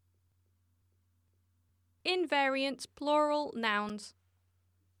Invariant plural nouns.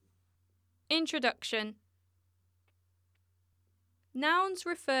 Introduction. Nouns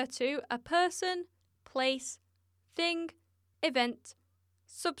refer to a person, place, thing, event,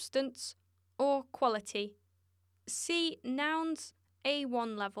 substance, or quality. See Nouns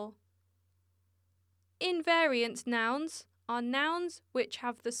A1 level. Invariant nouns are nouns which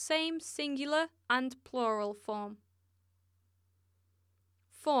have the same singular and plural form.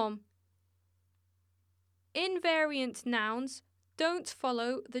 Form. Invariant nouns don't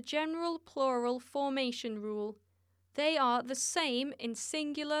follow the general plural formation rule. They are the same in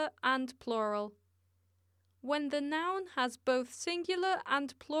singular and plural. When the noun has both singular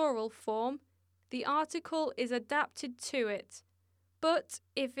and plural form, the article is adapted to it. But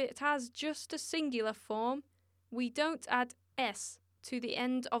if it has just a singular form, we don't add s to the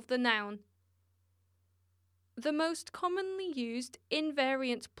end of the noun. The most commonly used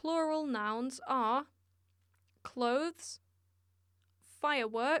invariant plural nouns are clothes,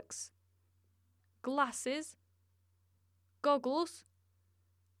 fireworks, glasses, goggles,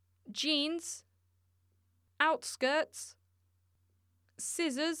 jeans, outskirts,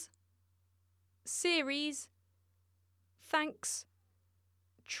 scissors, series, thanks,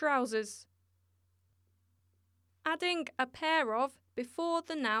 trousers. Adding a pair of before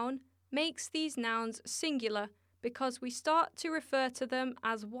the noun makes these nouns singular because we start to refer to them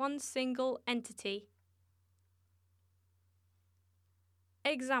as one single entity.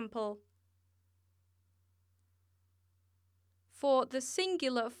 Example. For the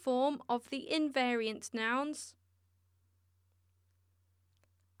singular form of the invariant nouns,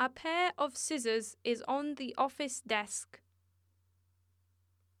 a pair of scissors is on the office desk.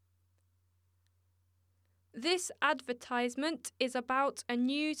 This advertisement is about a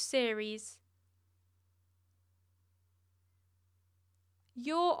new series.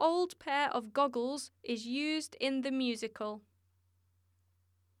 Your old pair of goggles is used in the musical.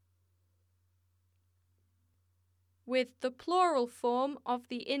 With the plural form of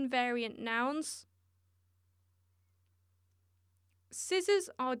the invariant nouns, scissors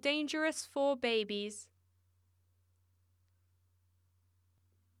are dangerous for babies.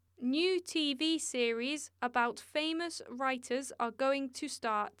 New TV series about famous writers are going to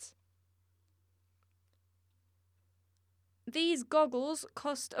start. These goggles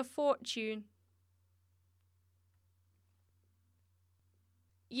cost a fortune.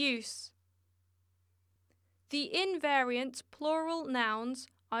 Use. The invariant plural nouns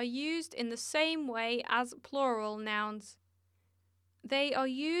are used in the same way as plural nouns. They are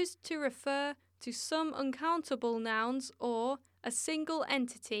used to refer to some uncountable nouns or a single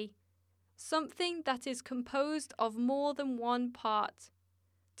entity, something that is composed of more than one part,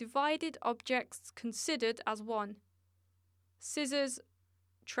 divided objects considered as one. Scissors,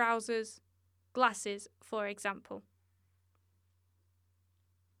 trousers, glasses, for example.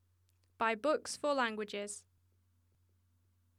 By Books for Languages.